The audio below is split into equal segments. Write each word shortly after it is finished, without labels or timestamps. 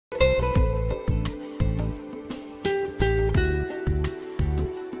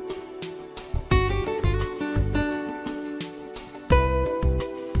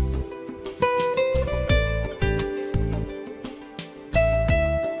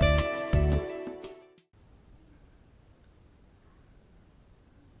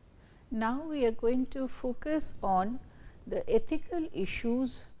Now we are going to focus on the ethical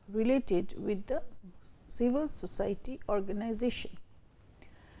issues related with the civil society organization.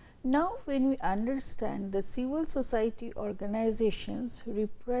 Now, when we understand the civil society organizations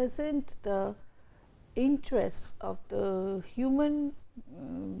represent the interests of the human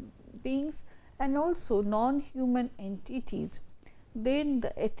beings and also non-human entities, then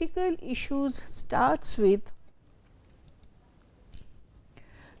the ethical issues starts with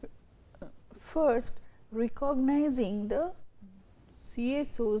first recognizing the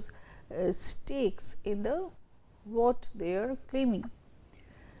CSOs stakes in the what they are claiming,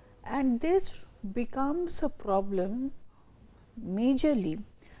 and this becomes a problem majorly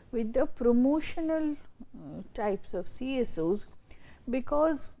with the promotional types of CSOs,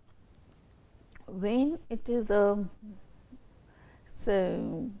 because when it is a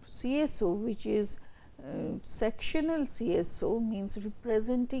CSO which is sectional CSO, means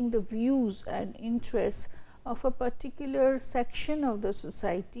representing the views and interests of a particular section of the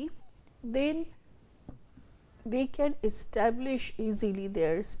society, then they can establish easily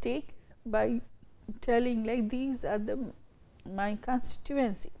their stake by telling like these are the my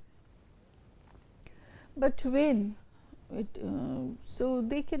constituency. But when it so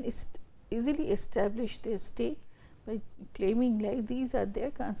they can easily establish their stake by claiming like these are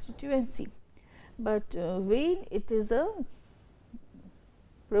their constituency. But when it is a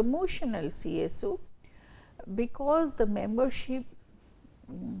promotional CSO, because the membership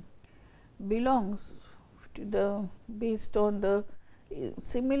belongs to the based on the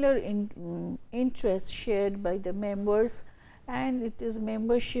similar interests shared by the members, and it is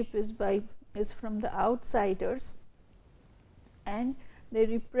membership is from the outsiders, and they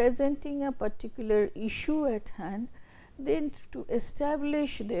are representing a particular issue at hand, then to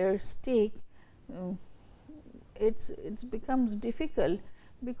establish their stake it becomes difficult,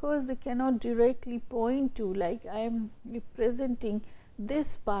 because they cannot directly point to like I am representing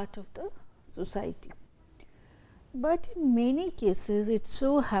this part of the society. But in many cases it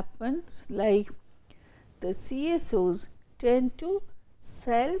so happens like the CSOs tend to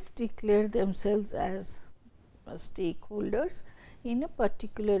self declare themselves as stakeholders in a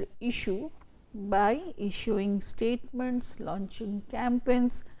particular issue by issuing statements, launching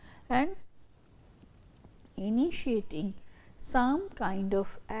campaigns, and initiating some kind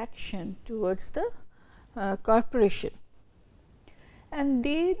of action towards the corporation. And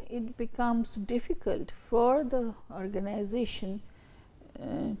then it becomes difficult for the organization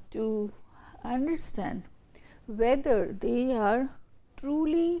to understand whether they are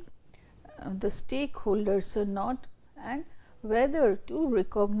truly the stakeholders or not, and whether to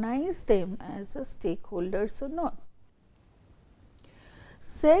recognize them as a stakeholders or not.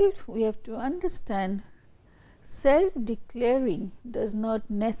 We have to understand, self declaring does not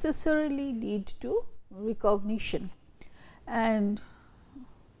necessarily lead to recognition. And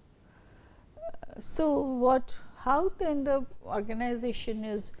so how then the organization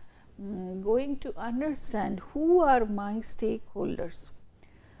is going to understand who are my stakeholders?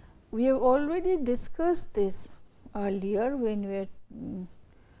 We have already discussed this earlier when we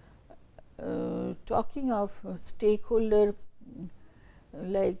are talking of stakeholder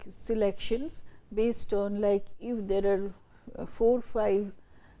like selections based on like if there are 4 or 5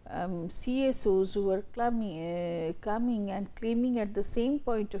 CSOs who are coming and claiming at the same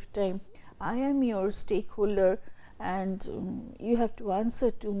point of time, I am your stakeholder and you have to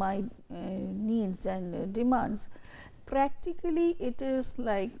answer to my needs and demands. Practically it is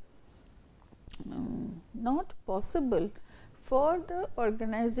like not possible for the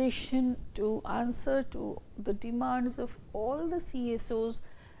organization to answer to the demands of all the CSOs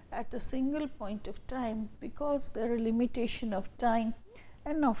at a single point of time, because there are limitation of time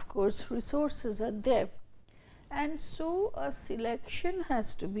and of course resources are there. And so a selection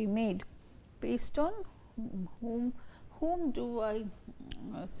has to be made based on whom do I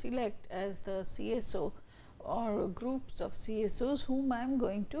select as the CSO, or groups of CSOs whom I am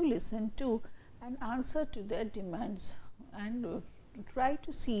going to listen to and answer to their demands, and try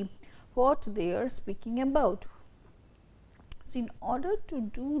to see what they are speaking about. So, in order to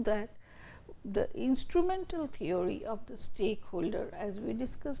do that, the instrumental theory of the stakeholder, as we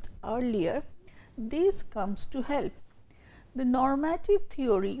discussed earlier, this comes to help. The normative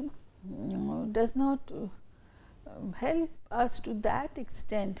theory does not help us to that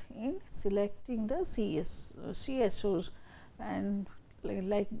extent in selecting the CSOs and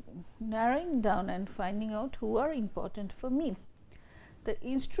like narrowing down and finding out who are important for me. The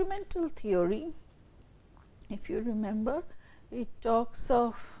instrumental theory, if you remember, it talks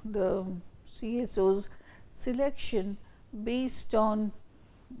of the CSOs selection based on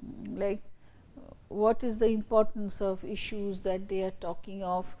like what is the importance of issues that they are talking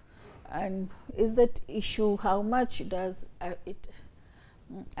of, and is that issue, how much does it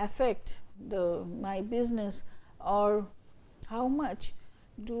affect my business, or how much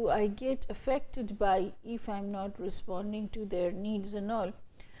do I get affected by if I am not responding to their needs and all.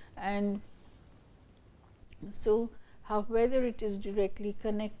 And so how, whether it is directly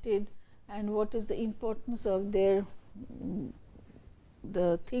connected, and what is the importance of their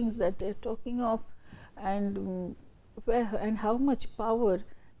the things that they are talking of, and where and how much power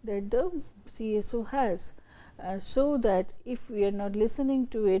that the CSO has, so that if we are not listening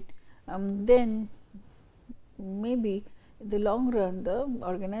to it, then maybe in the long run the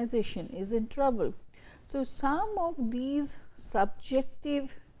organization is in trouble. So some of these subjective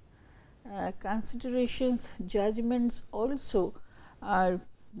considerations, judgments also are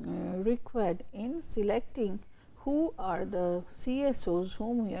required in selecting who are the CSOs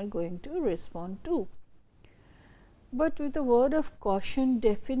whom we are going to respond to. But with a word of caution,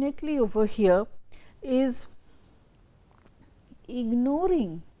 definitely over here is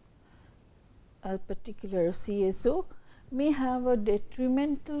ignoring a particular CSO may have a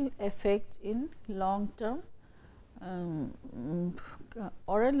detrimental effect in long term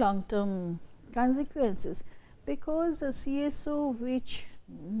or a long term consequences, because a CSO which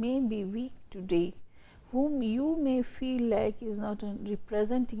may be weak today, whom you may feel like is not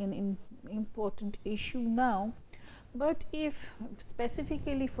representing an important issue now, but if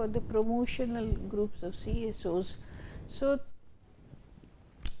specifically for the promotional groups of CSOs, so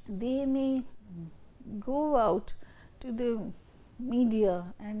they may go out to the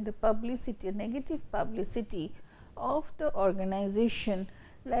media and the publicity, negative publicity of the organization,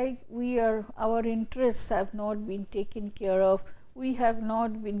 like our interests have not been taken care of, we have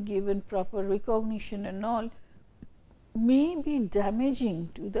not been given proper recognition and all, may be damaging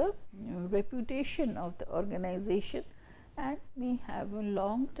to the reputation of the organization and may have a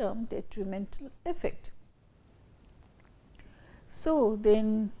long term detrimental effect. So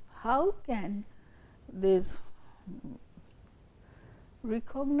then how can this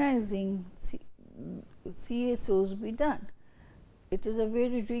recognizing CSOs be done? It is a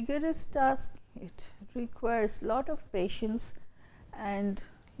very rigorous task. It requires lot of patience and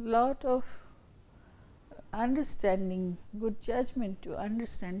lot of understanding, good judgment to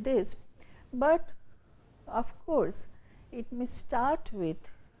understand this. But of course, it may start with,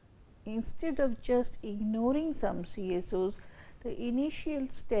 instead of just ignoring some CSOs, the initial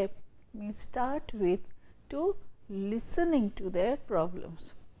step may start with to listening to their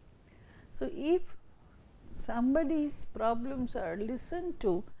problems. So if somebody's problems are listened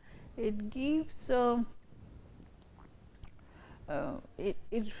to, it gives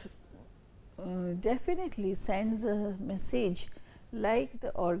it definitely sends a message like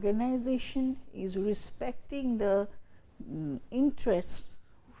the organization is respecting the interests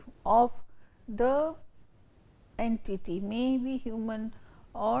of the entity, may be human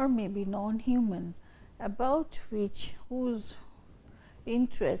or may be non-human, about whose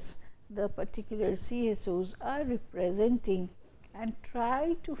interests the particular CSOs are representing, and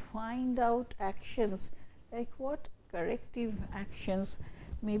try to find out actions, like what corrective actions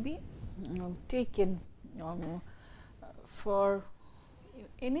may be taken for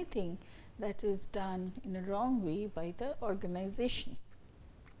anything that is done in a wrong way by the organization.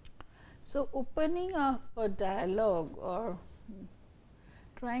 So opening up a dialogue or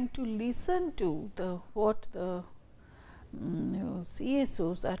trying to listen to what the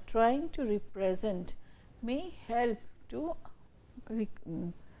CSOs are trying to represent may help to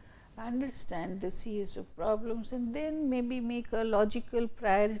understand the CSO problems, and then maybe make a logical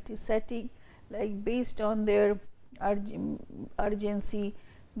priority setting, like based on their urgency,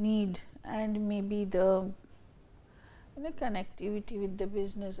 need, and maybe the connectivity with the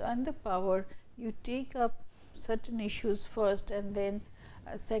business and the power. You take up certain issues first, and then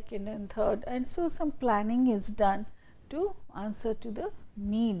second and third, and so some planning is done to answer to the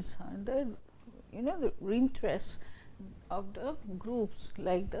needs and the the interests of the groups,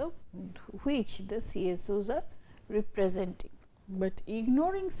 like which the CSOs are representing. But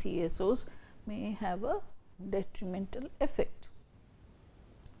ignoring CSOs may have a detrimental effect.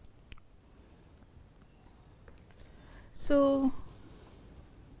 So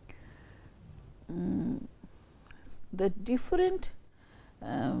the different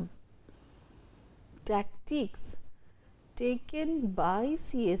tactics taken by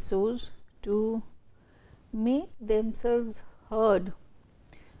CSOs to make themselves heard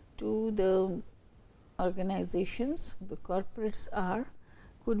to the organizations, the corporates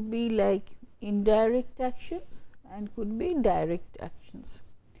could be like indirect actions and could be direct actions.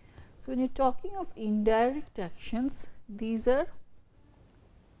 So, when you are talking of indirect actions, these are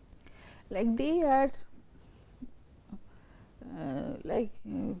like they are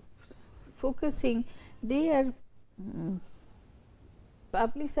focusing, they are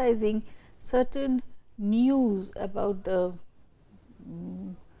publicizing certain news about the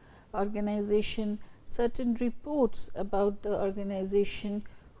organization, certain reports about the organization,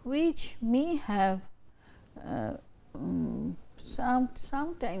 which may have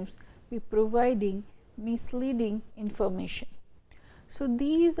sometimes be providing misleading information. So,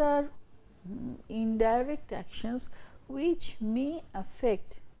 these are indirect actions which may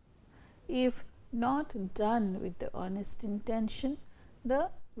affect, if not done with the honest intention,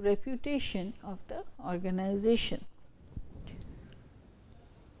 the reputation of the organization.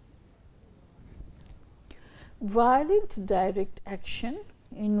 Violent direct action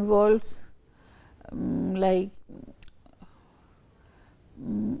involves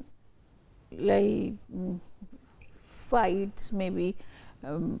fights, maybe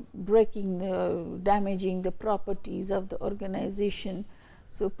breaking the, damaging the properties of the organization,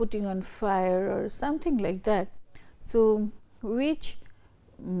 so putting on fire or something like that. So, which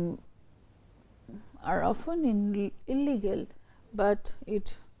are often illegal, but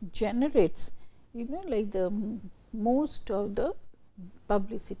it generates, like the most of the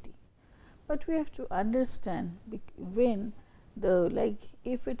publicity. But we have to understand, when the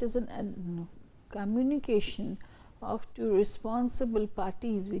if it is an communication of two responsible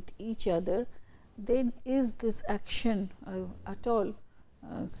parties with each other, then is this action at all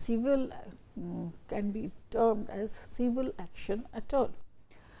civil, can be termed as civil action at all.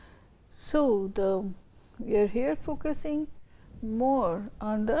 So, we are here focusing more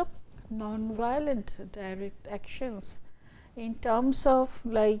on the non-violent direct actions in terms of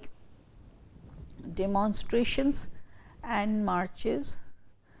like demonstrations and marches,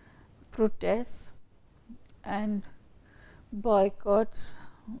 protests and boycotts,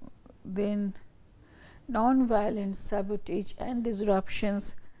 then non-violent sabotage and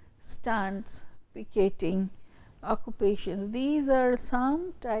disruptions, stunts, picketing, occupations. These are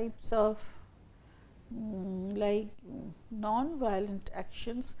some types of non-violent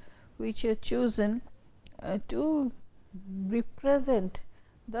actions which are chosen to represent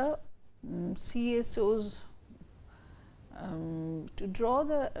the CSOs, to draw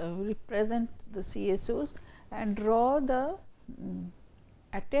the represent the CSOs and draw the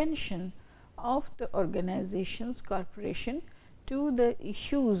attention of the organizations, corporation to the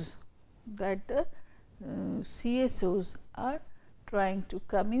issues that the CSOs are trying to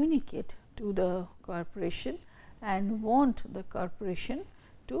communicate to the corporation and want the corporation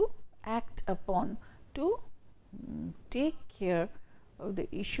to act upon, to take care of the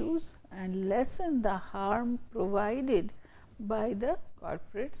issues and lessen the harm provided by the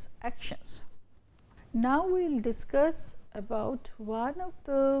corporate's actions. Now, we will discuss about one of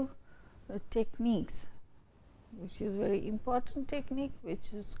the techniques, which is very important technique,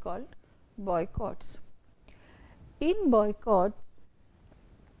 which is called boycotts. In boycott,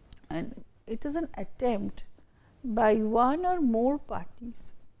 and it is an attempt by one or more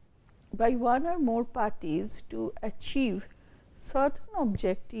parties to achieve certain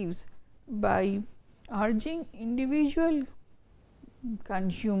objectives by urging individual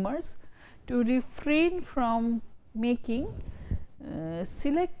consumers to refrain from making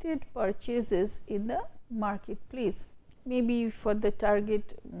selected purchases in the marketplace, maybe for the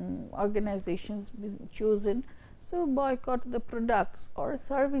target organizations chosen. So, boycott the products or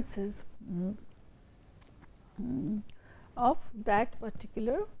services of that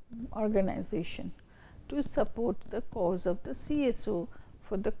particular organization to support the cause of the CSO,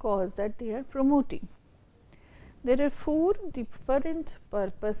 for the cause that they are promoting. There are 4 different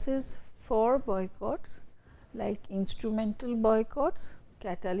purposes for boycotts, like instrumental boycotts,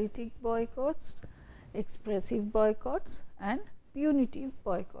 catalytic boycotts, expressive boycotts and punitive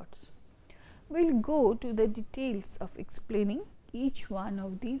boycotts. We will go to the details of explaining each one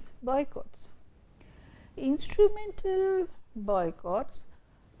of these boycotts. Instrumental boycotts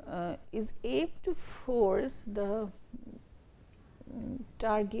is aimed to force the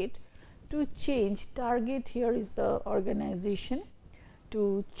target to change. Target here is the organization,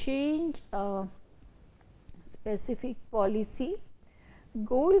 to change a specific policy.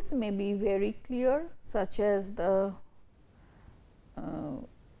 Goals may be very clear, such as the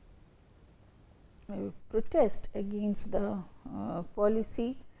protest against the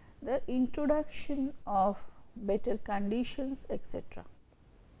policy, the introduction of better conditions, etc.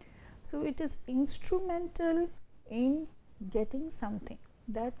 So, it is instrumental in getting something.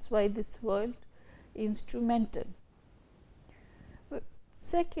 That is why this word instrumental.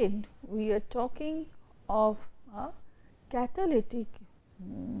 Second, we are talking of a catalytic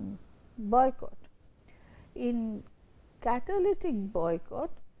boycott. In catalytic boycott,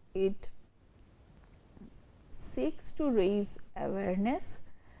 it seeks to raise awareness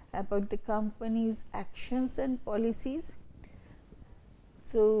about the company's actions and policies.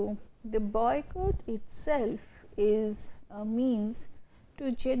 So, the boycott itself is a means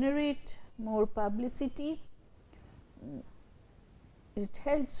to generate more publicity. It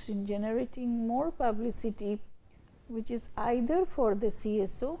helps in generating more publicity, which is either for the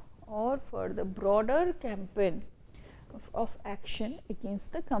CSO or for the broader campaign of action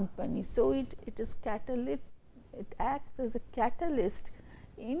against the company. So, it is catalyst, it acts as a catalyst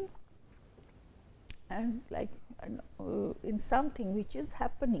in in something which is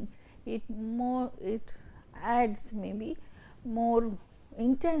happening. It adds maybe more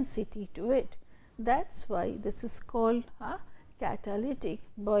intensity to it. That's why this is called catalytic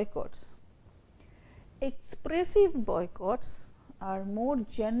boycotts. Expressive boycotts are more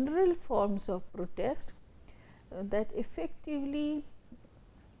general forms of protest that effectively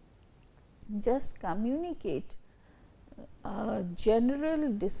just communicate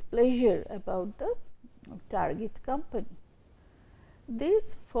general displeasure about the target company.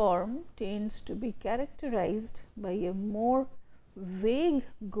 This form tends to be characterized by a more vague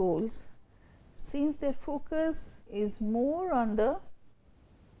goals, since their focus is more on the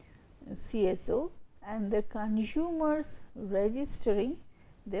CSO and the consumers registering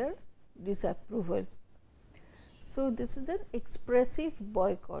their disapproval. So, this is an expressive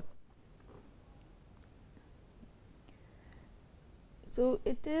boycott. So,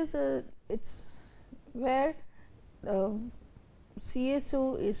 it's where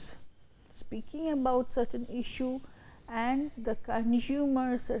CSO is speaking about certain issue and the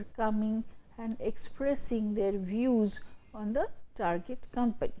consumers are coming and expressing their views on the target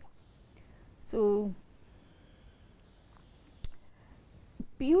company. So,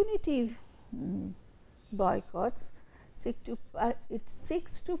 punitive boycotts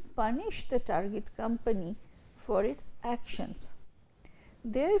seeks to punish the target company for its actions.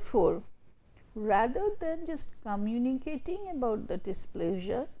 Therefore, rather than just communicating about the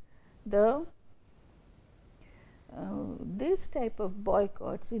displeasure, this type of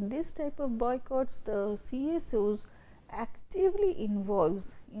boycotts, the CSOs actively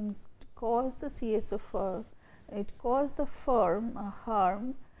involves in cause the CSO cause the firm a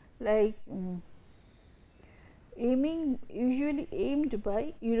harm, like usually aimed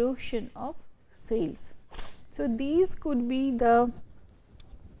by erosion of sales. So, these could be the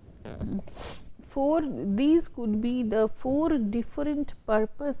four different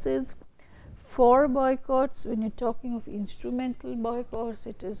purposes for boycotts. When you're talking of instrumental boycotts,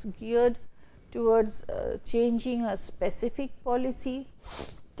 it is geared towards changing a specific policy.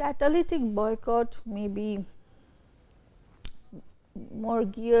 Catalytic boycott may be more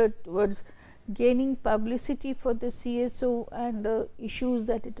geared towards gaining publicity for the CSO and the issues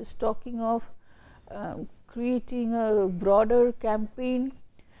that it is talking of, creating a broader campaign.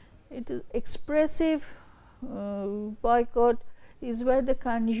 It is expressive boycott is where the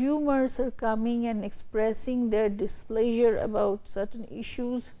consumers are coming and expressing their displeasure about certain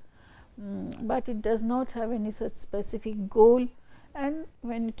issues, but it does not have any such specific goal. And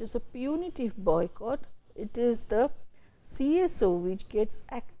when it is a punitive boycott, it is the CSO which gets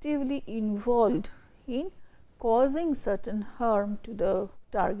actively involved in causing certain harm to the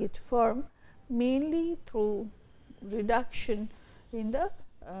target firm, mainly through reduction in the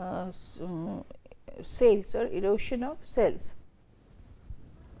sales or erosion of sales.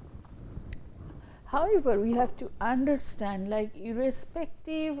 However, we have to understand, like,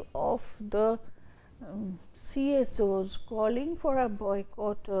 irrespective of the CSOs calling for a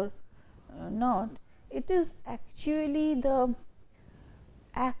boycott or not, it is actually the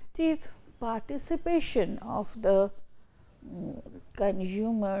active participation of the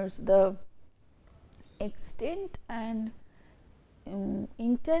consumers, the extent and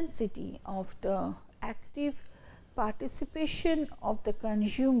intensity of the active participation of the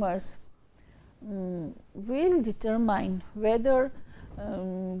consumers will determine whether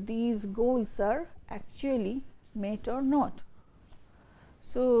these goals are actually met or not.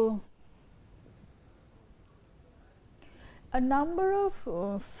 So, a number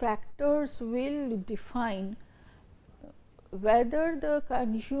of factors will define whether the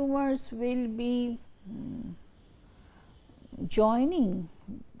consumers will be joining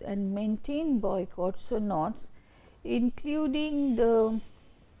and maintain boycotts or not, including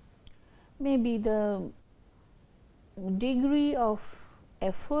maybe the degree of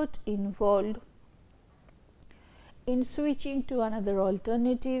effort involved in switching to another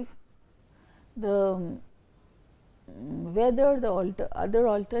alternative, the whether the other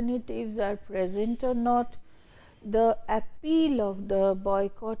alternatives are present or not, the appeal of the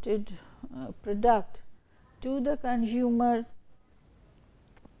boycotted product to the consumer,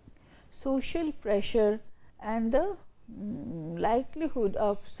 social pressure, and the likelihood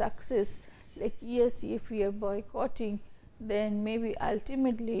of success, like yes, if we are boycotting, then maybe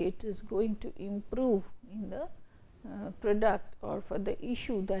ultimately it is going to improve in the product or for the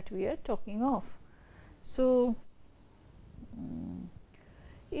issue that we are talking of. So,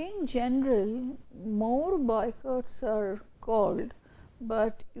 in general, more boycotts are called,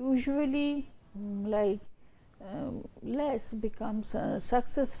 but usually less becomes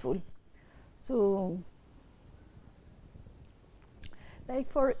successful. So,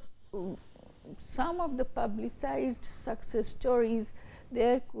 like for some of the publicized success stories,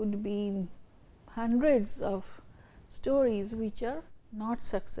 there could be hundreds of stories which are not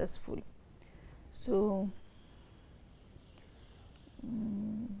successful. So,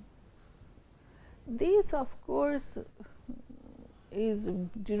 this of course is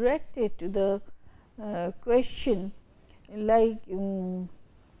directed to the question like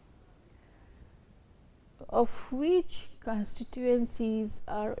of which constituencies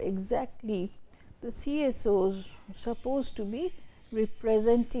are exactly the CSOs supposed to be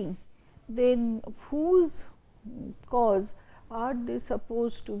representing, then whose cause are they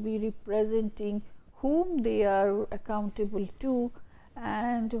supposed to be representing, whom they are accountable to,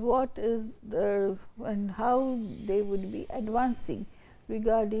 and what is the and how they would be advancing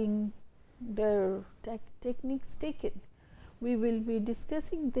regarding their techniques taken. We will be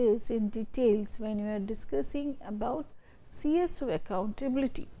discussing this in details when we are discussing about CSO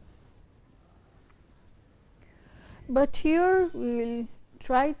accountability. But here we will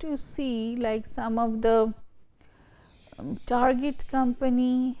try to see like some of the target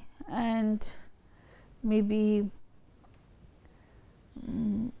company and maybe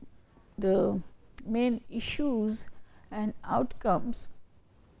the main issues and outcomes.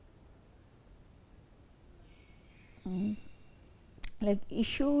 Like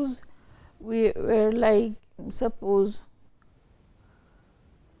issues were like, suppose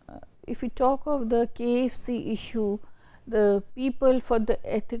if we talk of the KFC issue, the people for the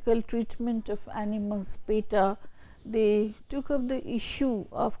ethical treatment of animals, PETA, they took up the issue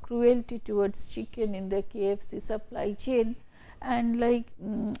of cruelty towards chicken in the KFC supply chain, and like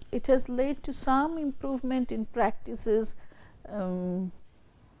it has led to some improvement in practices,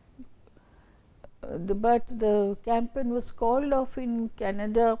 but the campaign was called off in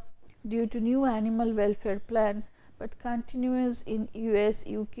Canada due to new animal welfare plan, but continues in US,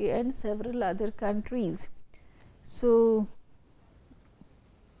 UK and several other countries. So,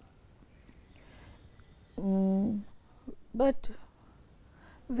 but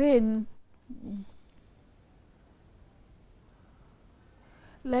when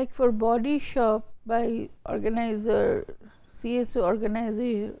like for Body Shop by organizer CSO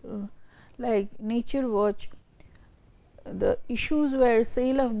organizer like Nature Watch, the issues were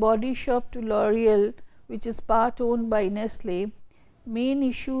sale of Body Shop to L'Oreal, which is part owned by Nestle. Main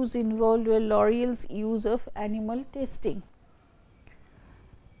issues involved were L'Oreal's use of animal testing.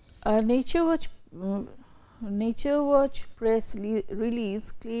 Nature Watch press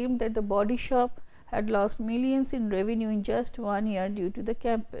release claimed that the Body Shop had lost millions in revenue in just 1 year due to the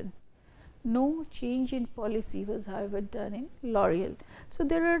campaign. No change in policy was however done in L'Oreal. So,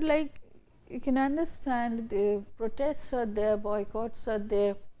 there are like, you can understand, the protests are there, boycotts are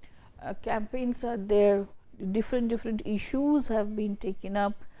there, campaigns are there, different issues have been taken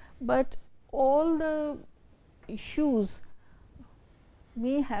up, but all the issues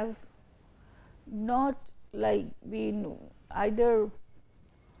may have not like been either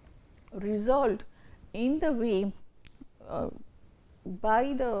resolved in the way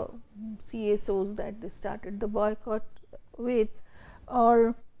by the CSOs that they started the boycott with,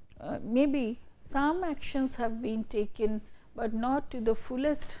 or maybe some actions have been taken, but not to the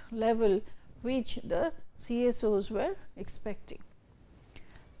fullest level which the CSOs were expecting.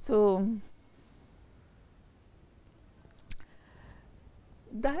 So,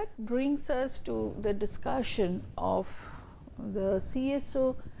 that brings us to the discussion of the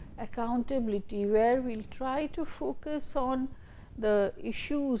CSO accountability, where we will try to focus on the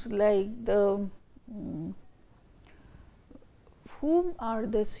issues like the whom are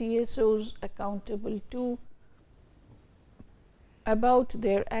the CSOs accountable to, about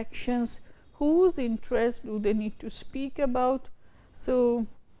their actions, whose interests do they need to speak about, so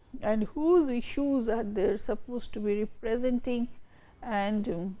and whose issues are they supposed to be representing,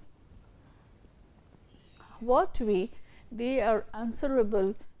 and what way they are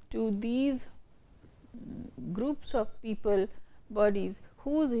answerable to these groups of people, bodies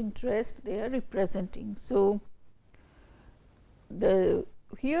whose interest they are representing. So,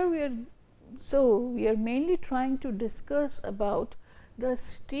 here we are mainly trying to discuss about the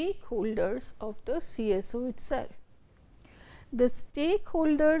stakeholders of the CSO itself. The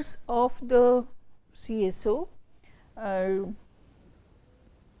stakeholders of the CSO are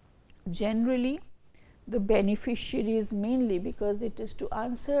generally the beneficiaries, mainly because it is to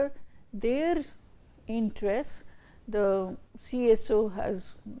answer their interests. The CSO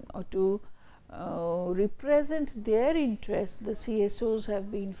has to represent their interests. The CSOs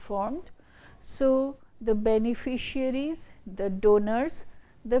have been formed. So, the beneficiaries, the donors,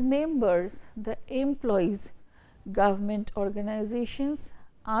 the members, the employees, government organizations,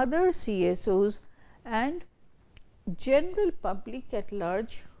 other CSOs, and general public at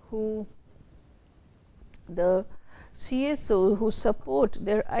large, who the CSO who support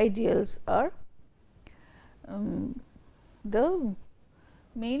their ideals are the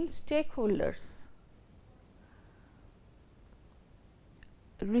main stakeholders.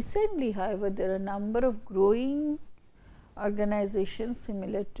 Recently, however, there are a number of growing organizations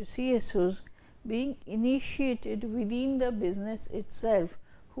similar to CSOs being initiated within the business itself,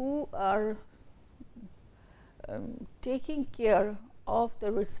 who are taking care of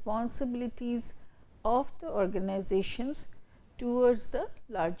the responsibilities of the organizations towards the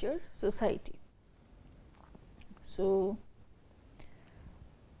larger society. So,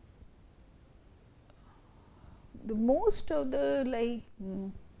 the most of the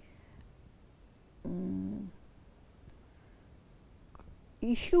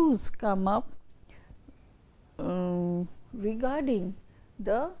issues come up regarding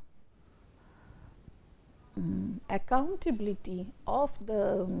the accountability of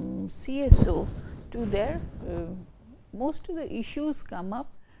the CSO to their most of the issues come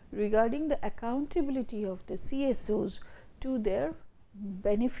up regarding the accountability of the CSOs to their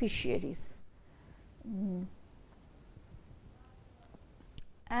beneficiaries.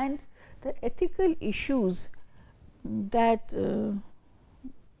 And the ethical issues that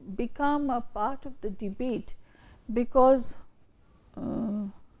become a part of the debate, because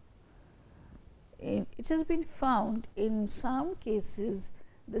it has been found in some cases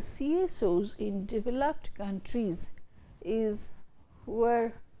the CSOs in developed countries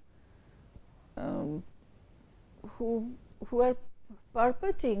who are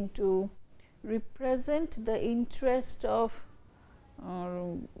purporting to represent the interest of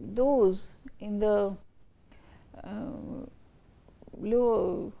those in the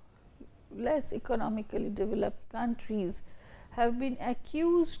less economically developed countries, have been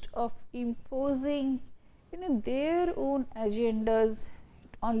accused of imposing their own agendas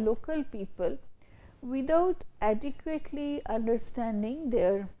on local people without adequately understanding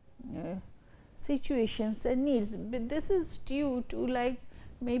their situations and needs. But this is due to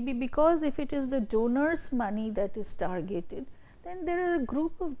maybe because if it is the donors' money that is targeted, then there are a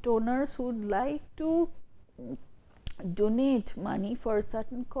group of donors who would like to donate money for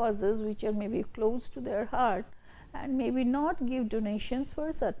certain causes which are maybe close to their heart, and maybe not give donations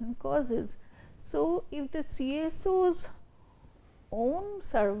for certain causes. So, if the CSO's own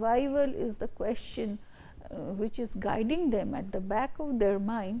survival is the question which is guiding them at the back of their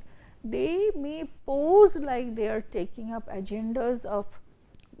mind, they may pose like they are taking up agendas of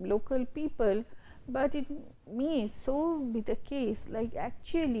local people, but it may so be the case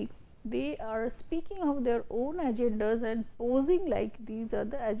actually they are speaking of their own agendas and posing like these are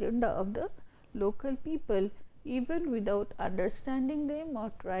the agenda of the local people, even without understanding them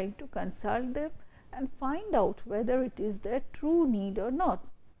or trying to consult them and find out whether it is their true need or not.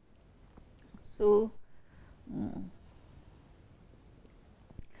 So,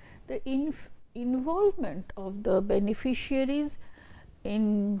 the involvement of the beneficiaries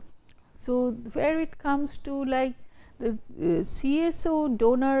in, so where it comes to the CSO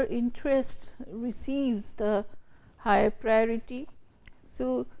donor interest receives the higher priority.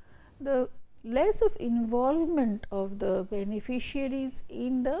 So, the less of involvement of the beneficiaries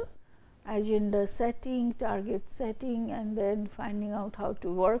in the agenda setting, target setting, and then finding out how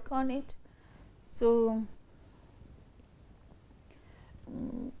to work on it. So,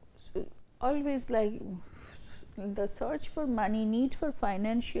 always the search for money, need for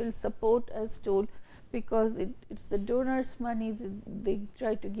financial support, as told, because it's the donors' money, they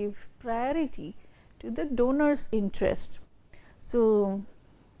try to give priority to the donors' interest. So,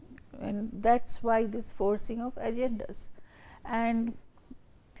 and that's why this forcing of agendas, and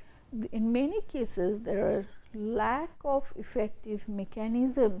in many cases there are lack of effective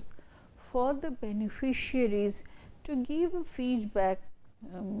mechanisms for the beneficiaries to give a feedback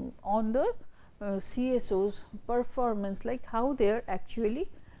on the CSO's performance, like how they are actually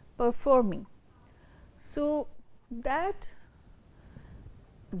performing. So that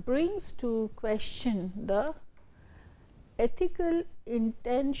brings to question the ethical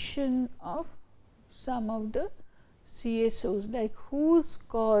intention of some of the CSOs, like whose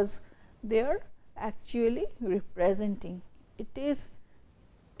cause they are actually representing. Is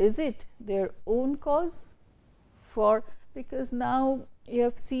it their own cause? For because now you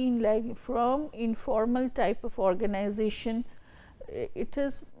have seen, like from informal type of organization, it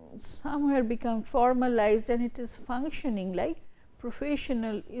has somewhere become formalized and it is functioning like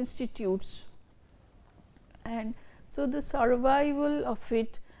professional institutes, and so the survival of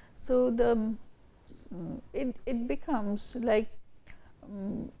it, so it becomes like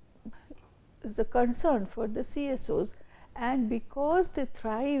is a concern for the CSOs, and because they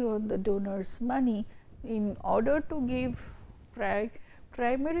thrive on the donors' money, in order to give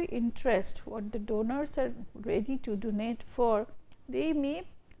primary interest what the donors are ready to donate for, they may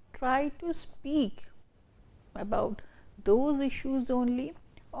try to speak about those issues only,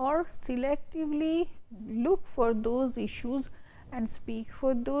 or selectively look for those issues and speak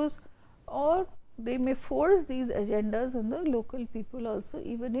for those, or they may force these agendas on the local people also,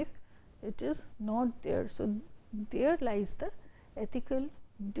 even if it is not there. So there lies the ethical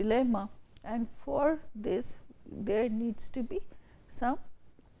dilemma, and for this there needs to be some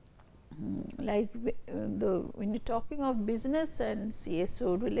like when you're talking of business and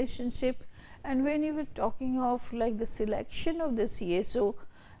CSO relationship, and when you were talking of like the selection of the CSO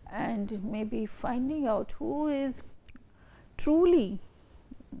and maybe finding out who is truly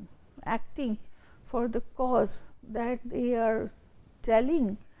acting for the cause that they are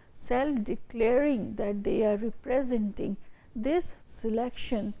telling, self-declaring that they are representing, this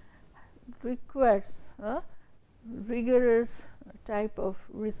selection requires a rigorous type of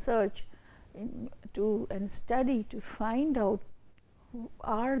research and study to find out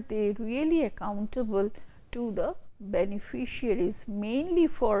are they really accountable to the beneficiaries, mainly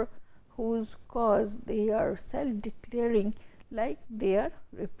for whose cause they are self-declaring like they are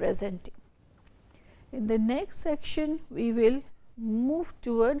representing. In the next section, we will move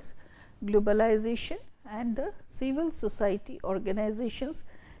towards globalization and the civil society organizations.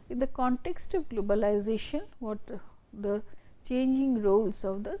 In the context of globalization, what the changing roles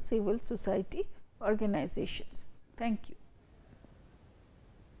of the civil society organizations. Thank you.